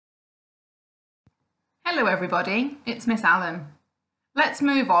Hello everybody, it's Miss Allen. Let's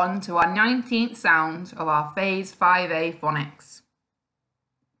move on to our 19th sound of our Phase 5A phonics.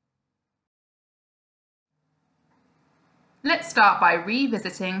 Let's start by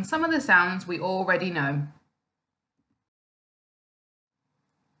revisiting some of the sounds we already know.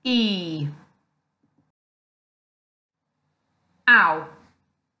 E, ow,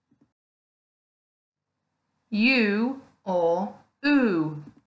 U or oo,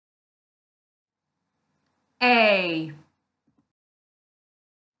 A,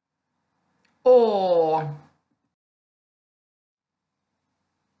 or,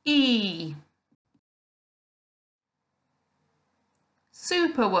 E.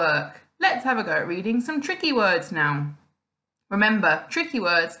 Super work! Let's have a go at reading some tricky words now. Remember, tricky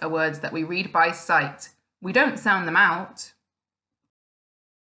words are words that we read by sight. We don't sound them out.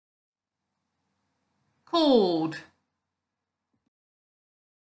 Called,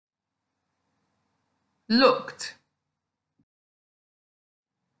 looked,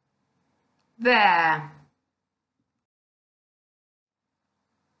 there,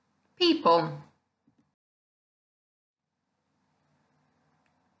 people,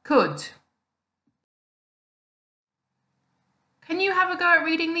 could. Can you have a go at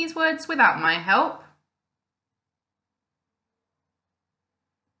reading these words without my help?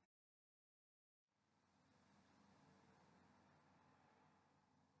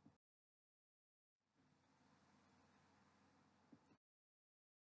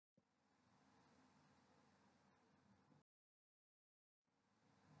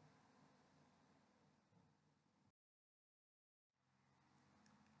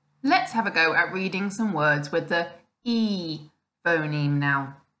 Let's have a go at reading some words with the E phoneme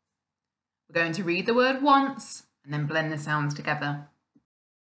now. We're going to read the word once and then blend the sounds together.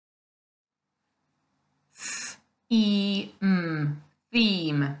 Theme.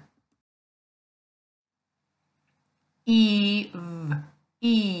 Eve,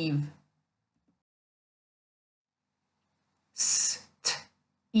 Eve.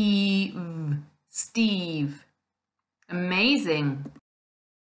 Eve, Steve. Amazing.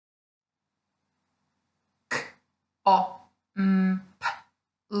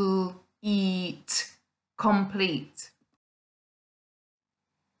 Eat, complete.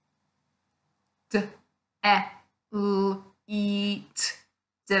 Eat,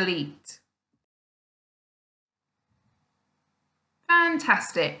 delete.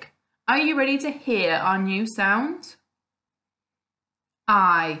 Fantastic. Are you ready to hear our new sound?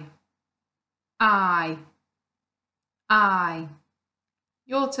 I.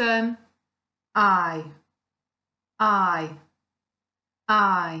 Your turn. I.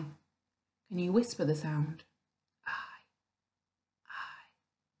 Can you whisper the sound? I.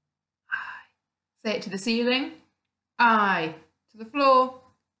 Say it to the ceiling. I. To the floor.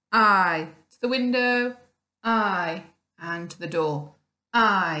 I. To the window. I. And to the door.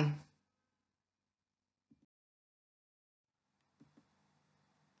 I.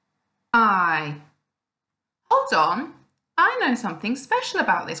 Hold on. I know something special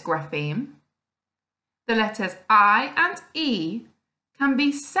about this grapheme. The letters I and E can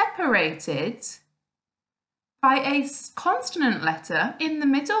be separated by a consonant letter in the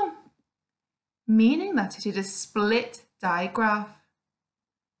middle, meaning that it is a split digraph.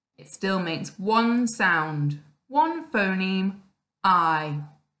 It still makes one sound, one phoneme, I.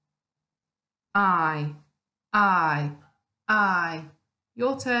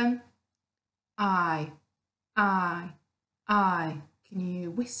 Your turn. I. Can you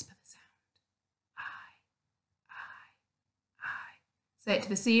whisper the sound? Say it to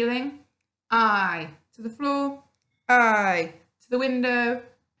the ceiling. I. To the floor. I. To the window.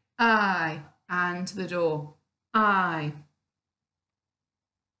 I. And to the door. I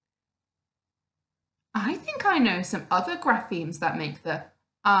think I know some other graphemes that make the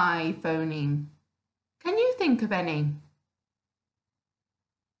I phoneme. Can you think of any?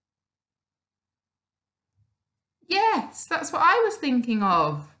 Yes, that's what I was thinking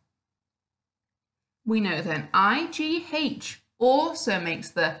of. We know then IGH also makes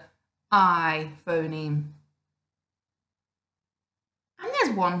the I phoneme. And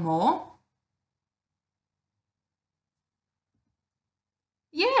there's one more.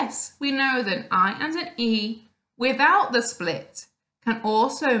 Yes, we know that I and an E without the split can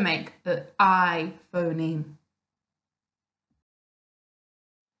also make the I phoneme.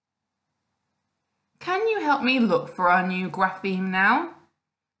 Can you help me look for our new grapheme now?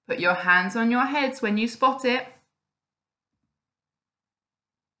 Put your hands on your heads when you spot it.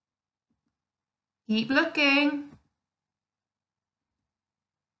 Keep looking.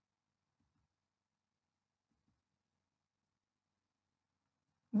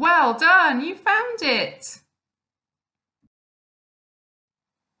 Well done, you found it.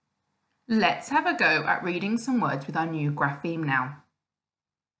 Let's have a go at reading some words with our new grapheme now.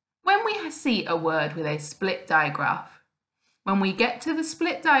 When we see a word with a split digraph, when we get to the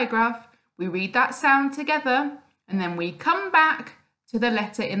split digraph, we read that sound together and then we come back to the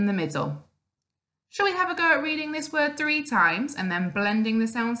letter in the middle. Shall we have a go at reading this word 3 times and then blending the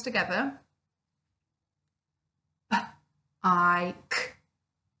sounds together? B-I-K,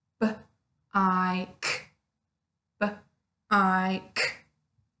 B-I-K, B-I-K,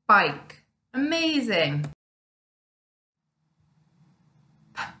 bike. Amazing.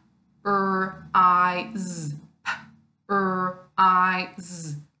 P-R-I-Z,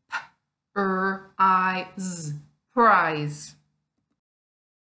 P-R-I-Z, P-R-I-Z, prize.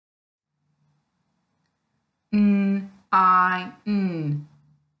 N-I-N,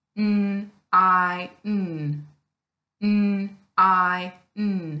 N-I-N,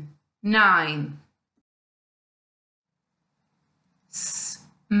 N-I-N, 9.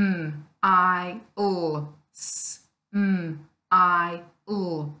 S-M-I-L, S-M-I-L,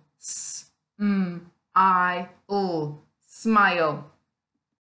 S-M-I-L, smile.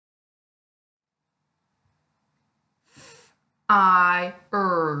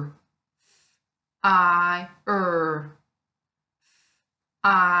 F-I-R, I-R,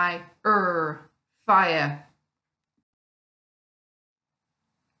 I-R, fire.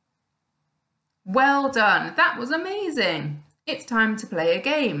 Well done, that was amazing. It's time to play a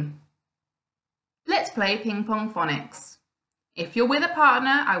game. Let's play ping pong phonics. If you're with a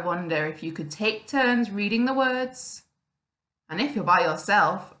partner, I wonder if you could take turns reading the words. And if you're by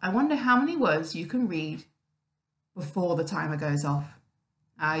yourself, I wonder how many words you can read before the timer goes off.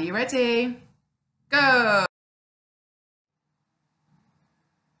 Are you ready? Go!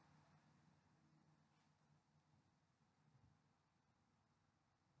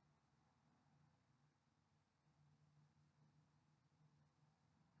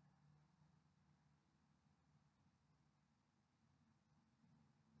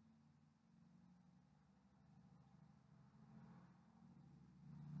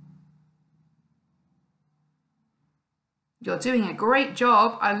 You're doing a great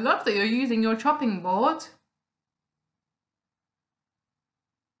job. I love that you're using your chopping board.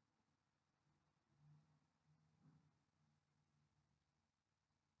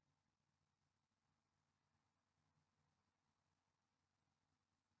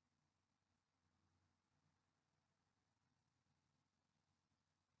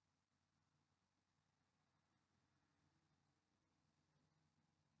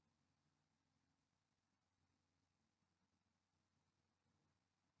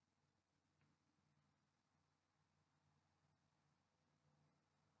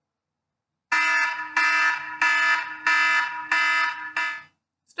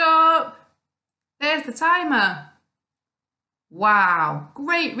 Stop! There's the timer. Wow,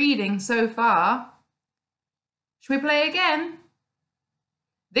 great reading so far. Shall we play again?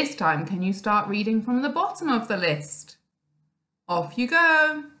 This time, can you start reading from the bottom of the list? Off you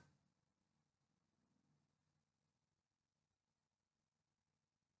go.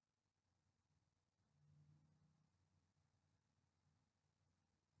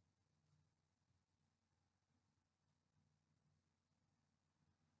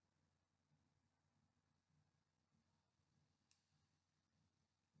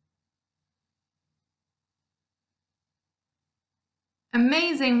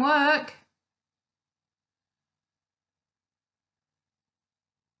 Amazing work.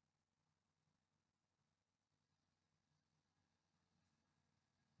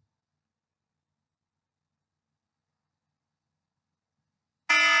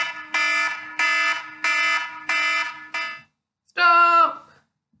 Stop.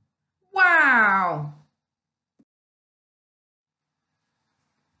 Wow.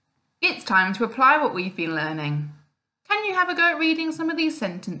 It's time to apply what we've been learning. Can you have a go at reading some of these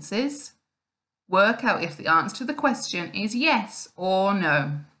sentences? Work out if the answer to the question is yes or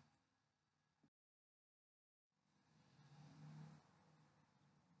no.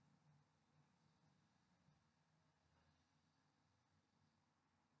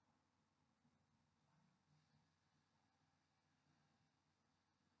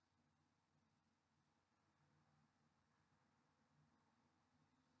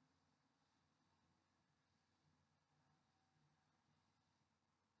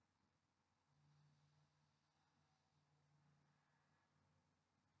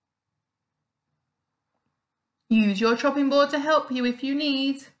 Use your chopping board to help you if you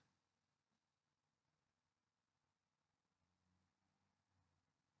need.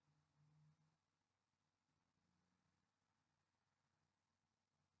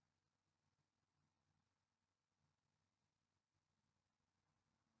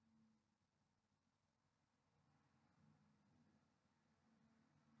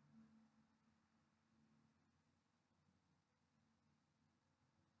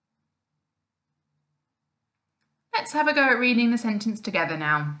 Let's have a go at reading the sentence together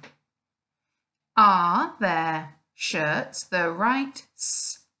now. Are their shirts the right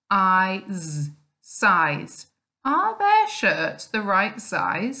size? Are their shirts the right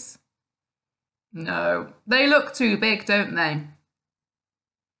size? No, they look too big, don't they?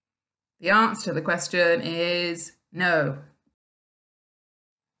 The answer to the question is no.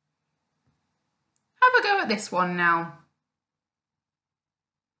 Have a go at this one now.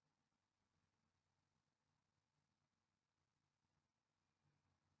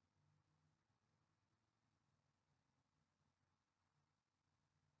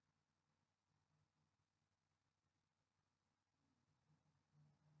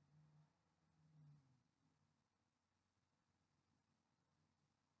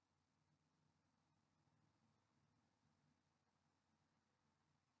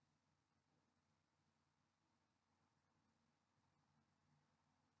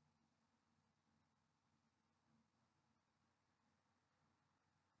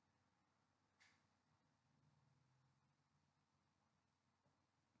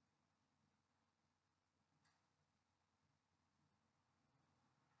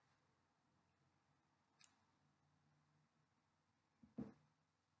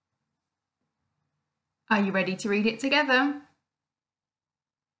 Are you ready to read it together?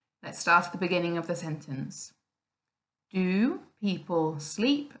 Let's start at the beginning of the sentence. Do people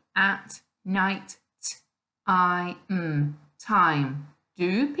sleep at night time?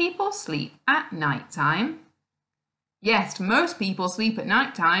 Do people sleep at night time? Yes, most people sleep at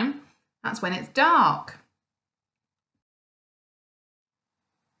night time. That's when it's dark.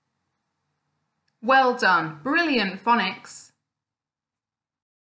 Well done, brilliant phonics.